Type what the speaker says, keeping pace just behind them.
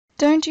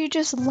Don't you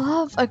just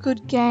love a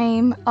good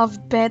game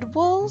of Bed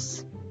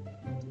Wars?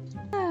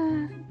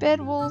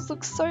 Bed Wars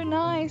looks so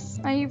nice.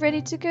 Are you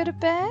ready to go to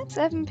bed?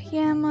 7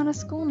 PM on a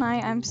school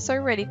night. I'm so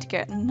ready to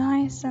get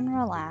nice and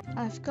relaxed.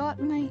 I've got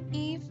my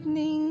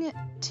evening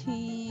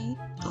tea.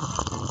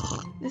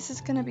 This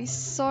is gonna be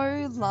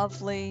so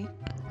lovely.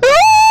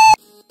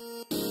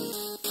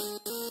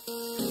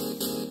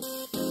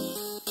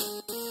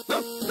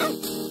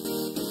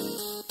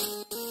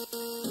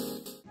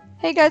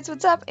 Hey guys,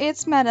 what's up?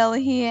 It's Madella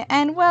here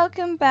and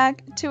welcome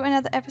back to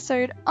another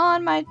episode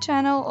on my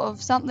channel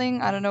of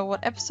something. I don't know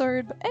what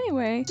episode, but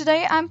anyway.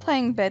 Today I'm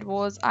playing Bed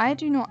Wars. I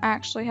do not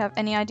actually have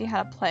any idea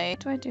how to play. What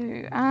do I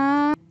do?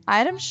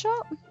 Item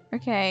shop?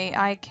 Okay,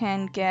 I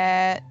can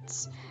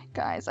get...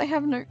 Guys, I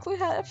have no clue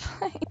how to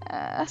play.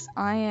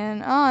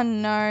 Iron. Oh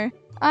no.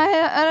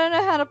 I don't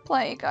know how to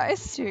play,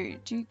 guys.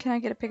 Can I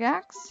get a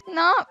pickaxe?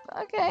 Nope.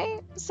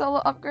 Okay.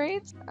 Solo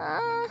upgrades.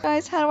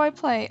 Guys, how do I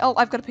play? Oh,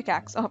 I've got a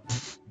pickaxe. Oh,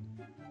 pfft.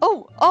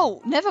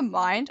 Oh, never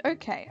mind.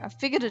 Okay, I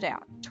figured it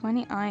out.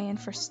 20 iron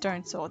for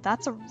stone sword.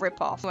 That's a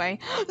rip-off. Anyway.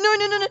 No,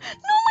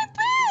 my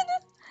bed!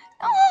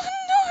 Oh,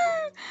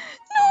 no!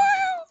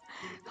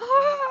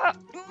 Ah,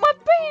 my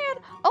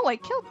bed! Oh, I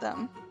killed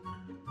them.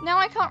 Now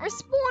I can't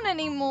respawn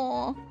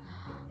anymore.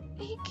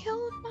 He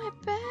killed my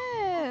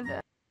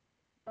bed.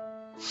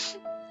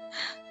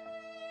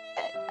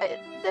 I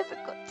never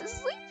got to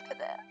sleep in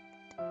it.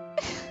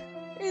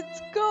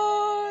 It's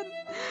gone.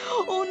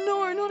 Oh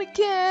no, not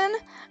again.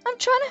 I'm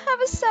trying to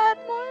have a sad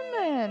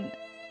moment.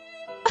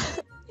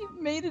 You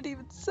made it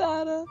even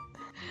sadder.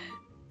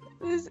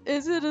 This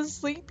isn't a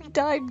sleepy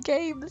time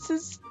game. This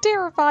is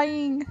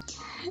terrifying.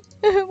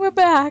 We're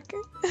back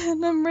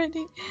and I'm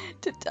ready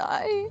to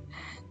die.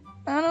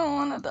 I don't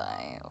want to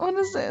die. What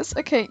is this?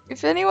 Okay,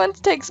 if anyone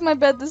takes my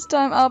bed this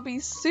time, I'll be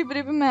super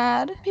duper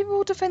mad. People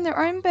will defend their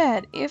own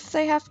bed if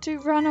they have to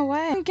run away.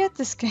 I don't get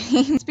this game.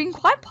 It's been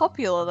quite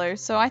popular though,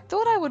 so I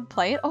thought I would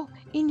play it. Oh,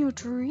 in your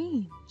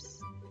dreams.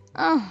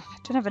 Oh, I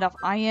don't have enough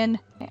iron.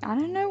 Okay, I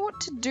don't know what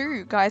to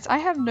do, guys. I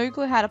have no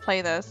clue how to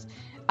play this.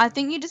 I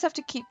think you just have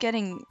to keep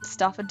getting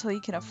stuff until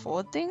you can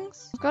afford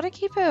things. I've got to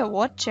keep a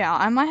watch out.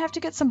 I might have to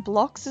get some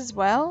blocks as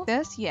well.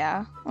 This,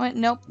 yeah. Wait,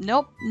 nope.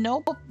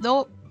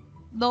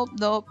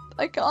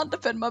 I can't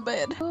defend my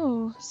bed.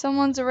 Oh,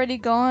 someone's already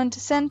gone to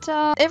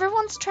center.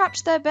 Everyone's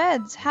trapped their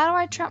beds. How do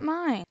I trap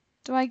mine?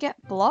 Do I get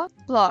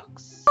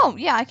blocks? Oh,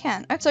 yeah, I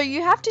can. So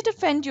you have to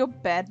defend your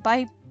bed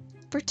by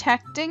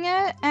protecting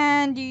it,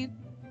 and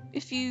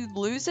if you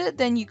lose it,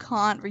 then you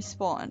can't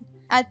respawn.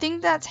 I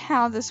think that's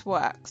how this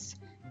works.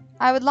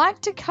 I would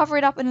like to cover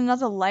it up in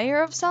another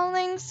layer of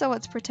something so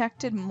it's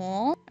protected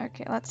more.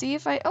 Okay, let's see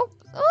if I...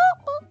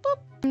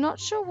 I'm not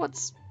sure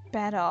what's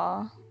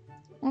better.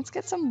 Let's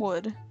get some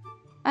wood.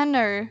 I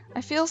know.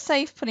 I feel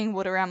safe putting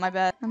wood around my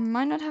bed. I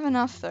might not have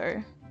enough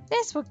though.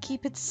 This will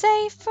keep it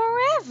safe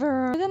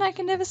forever. Then I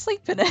can never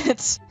sleep in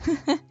it.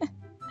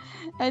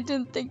 I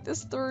didn't think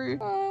this through.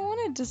 Oh, I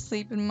wanted to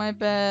sleep in my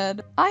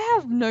bed. I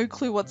have no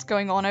clue what's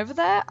going on over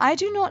there. I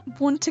do not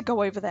want to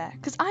go over there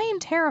because I am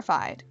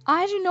terrified.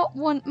 I do not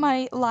want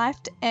my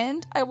life to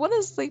end. I want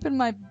to sleep in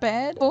my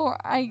bed before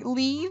I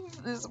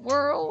leave this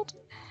world.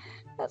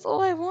 That's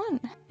all I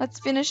want. Let's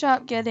finish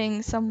up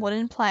getting some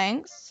wooden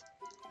planks.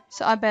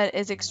 So our bed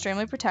is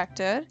extremely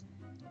protected.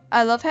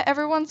 I love how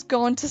everyone's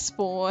gone to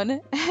spawn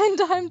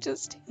and I'm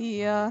just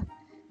here.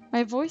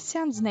 My voice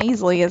sounds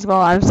nasally as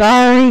well. I'm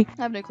sorry.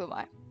 I have no clue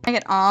why. I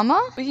get armor.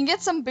 We can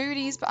get some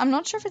booties, but I'm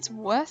not sure if it's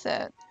worth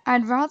it.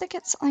 I'd rather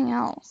get something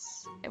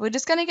else. We're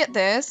just gonna get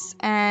this,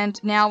 and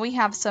now we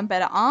have some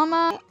better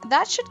armor.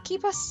 That should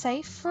keep us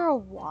safe for a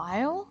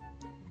while.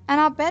 And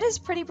our bed is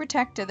pretty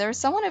protected. There is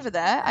someone over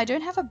there. I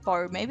don't have a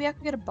bow. Maybe I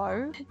could get a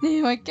bow.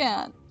 No, I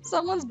can't.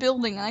 Someone's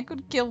building and I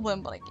could kill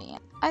them, but I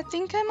can't. I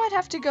think I might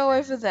have to go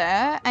over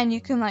there and you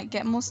can like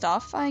get more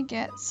stuff. I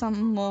get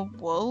some more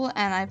wool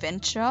and I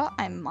venture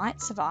I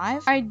might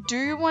survive. I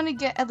do want to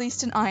get at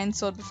least an iron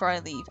sword before I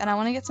leave, and I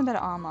want to get some better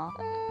armor.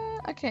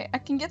 Okay, I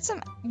can get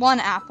one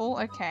apple.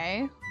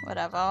 Okay,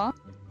 whatever.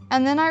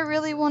 And then I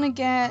really want to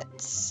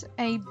get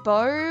a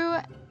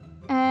bow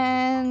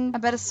and a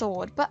better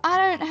sword, but I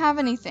don't have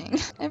anything.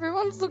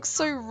 Everyone looks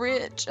so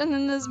rich, and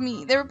then there's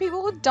me. There are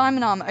people with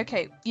diamond armor.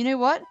 Okay, you know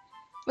what?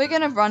 We're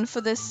gonna run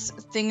for this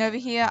thing over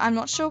here. I'm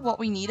not sure what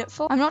we need it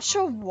for. I'm not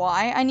sure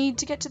why I need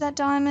to get to that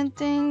diamond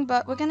thing,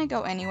 but we're gonna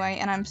go anyway,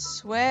 and I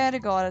swear to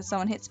God, if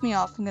someone hits me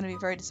off, I'm gonna be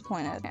very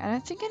disappointed. I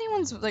don't think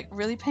anyone's like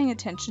really paying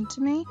attention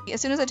to me. As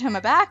soon as I turn my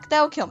back,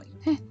 they'll kill me.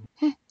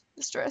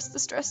 The stress.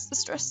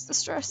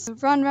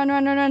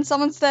 Run.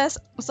 Someone's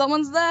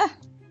there.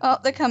 Oh,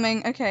 they're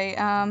coming. Okay,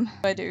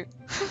 what do I do?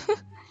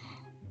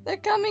 They're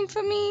coming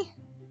for me.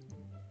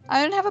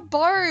 I don't have a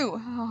bow.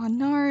 Oh,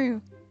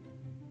 no.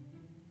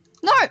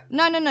 No! We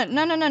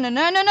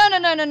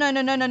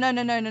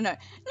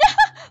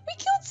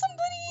killed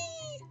somebody!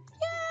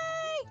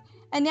 Yay!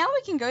 And now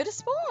we can go to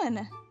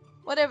spawn.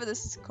 Whatever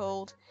this is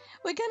called.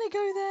 We're gonna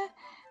go there.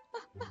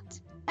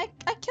 I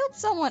killed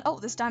someone. Oh,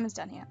 there's diamonds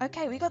down here.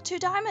 Okay, we got 2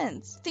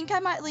 diamonds. think I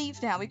might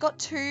leave now. We got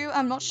 2.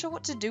 I'm not sure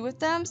what to do with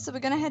them, so we're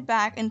gonna head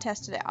back and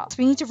test it out.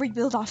 We need to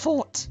rebuild our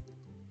fort.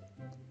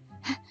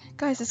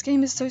 Guys, this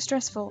game is so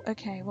stressful.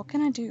 Okay, what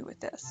can I do with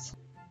this?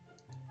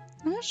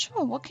 I'm not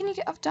sure. What can you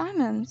get of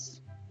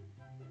diamonds?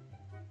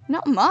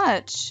 Not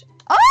much.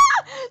 Ah!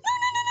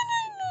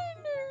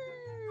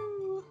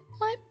 No!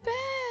 My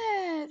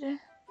bed.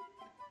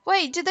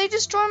 Wait, did they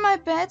destroy my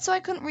bed so I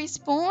couldn't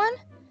respawn?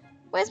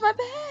 Where's my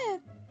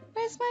bed?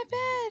 Where's my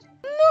bed?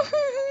 No,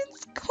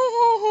 it's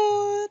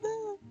gone.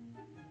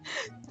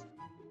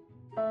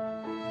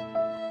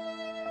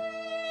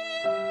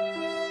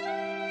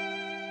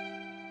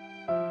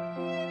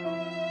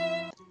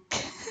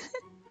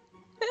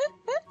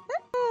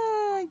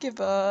 I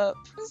give up.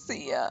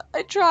 See ya.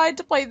 I tried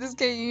to play this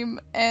game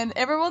and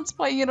everyone's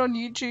playing it on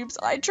YouTube, so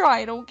I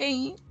tried,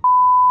 okay?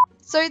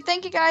 So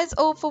thank you guys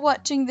all for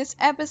watching this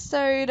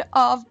episode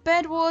of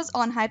Bed Wars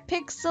on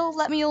Hypixel.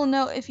 Let me all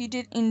know if you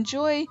did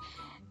enjoy.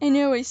 I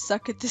know I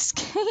suck at this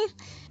game.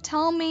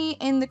 Tell me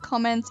in the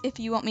comments if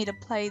you want me to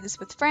play this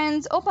with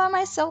friends or by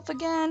myself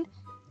again.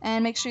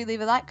 And make sure you leave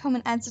a like,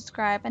 comment, and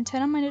subscribe, and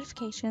turn on my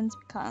notifications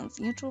because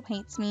YouTube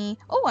hates me.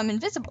 Oh, I'm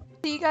invisible.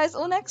 See you guys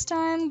all next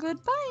time.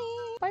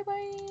 Goodbye.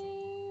 Bye-bye.